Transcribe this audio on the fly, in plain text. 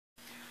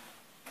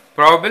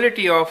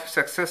Probability of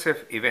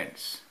successive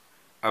events.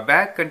 A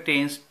bag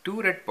contains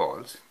 2 red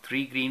balls,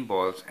 3 green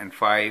balls and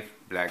 5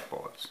 black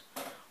balls.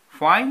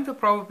 Find the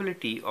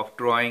probability of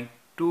drawing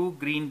 2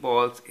 green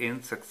balls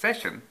in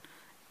succession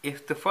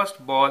if the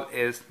first ball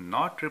is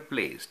not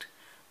replaced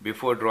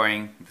before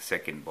drawing the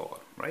second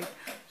ball, right?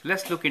 So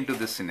let's look into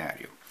this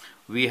scenario.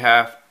 We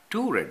have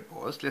 2 red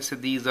balls. Let's say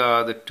these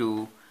are the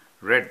 2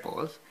 red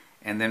balls,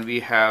 and then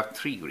we have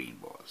 3 green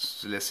balls.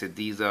 So let's say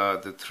these are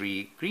the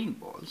 3 green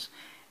balls,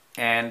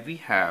 and we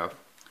have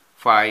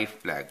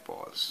 5 black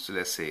balls. So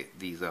let's say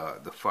these are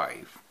the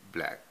 5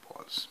 black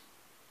balls.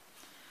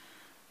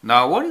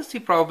 Now what is the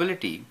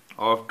probability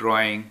of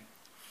drawing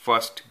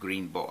first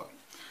green ball?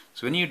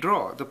 So when you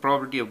draw, the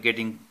probability of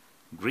getting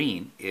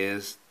green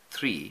is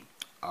 3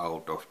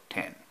 out of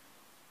 10.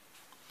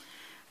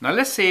 Now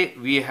let's say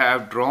we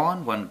have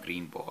drawn 1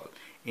 green ball.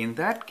 In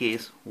that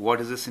case,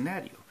 what is the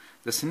scenario?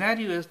 The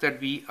scenario is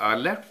that we are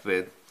left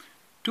with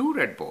 2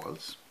 red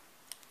balls,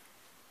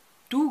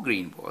 2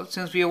 green balls,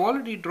 since we have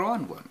already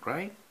drawn 1,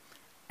 right?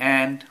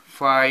 And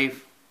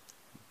 5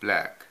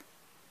 black.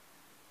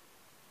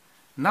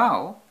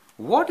 Now,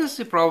 what is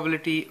the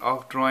probability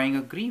of drawing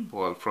a green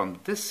ball from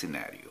this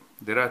scenario?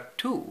 There are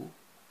 2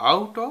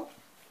 out of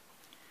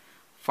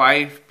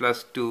 5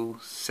 plus 2,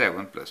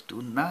 7 plus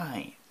 2,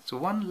 9. So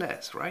 1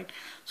 less, right?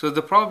 So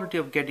the probability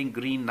of getting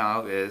green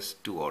now is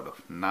 2 out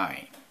of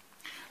 9.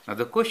 Now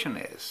the question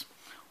is,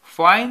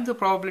 find the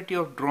probability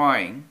of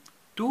drawing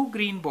 2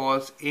 green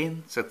balls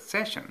in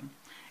succession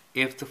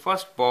if the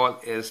first ball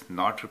is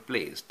not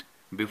replaced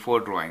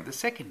before drawing the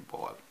second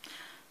ball.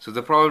 So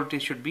the probability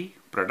should be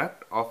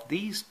product of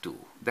these two.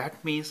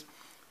 That means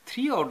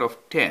 3 out of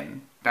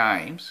 10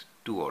 times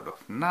 2 out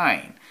of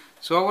 9.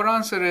 So our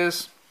answer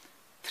is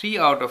 3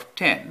 out of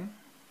 10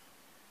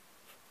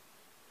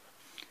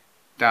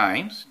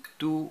 times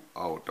 2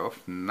 out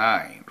of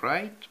 9,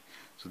 right?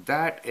 So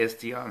that is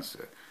the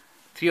answer.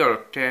 3 out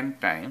of 10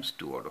 times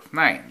 2 out of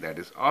 9. That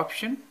is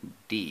option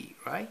D,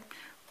 right?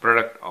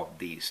 Product of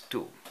these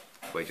two,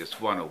 which is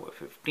 1 over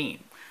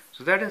 15.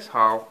 So that is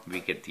how we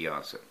get the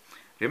answer.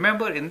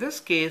 Remember, in this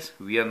case,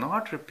 we are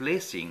not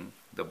replacing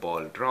the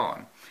ball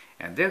drawn,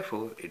 and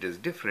therefore it is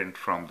different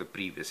from the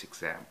previous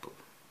example.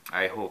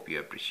 I hope you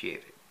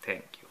appreciate it.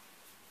 Thank you.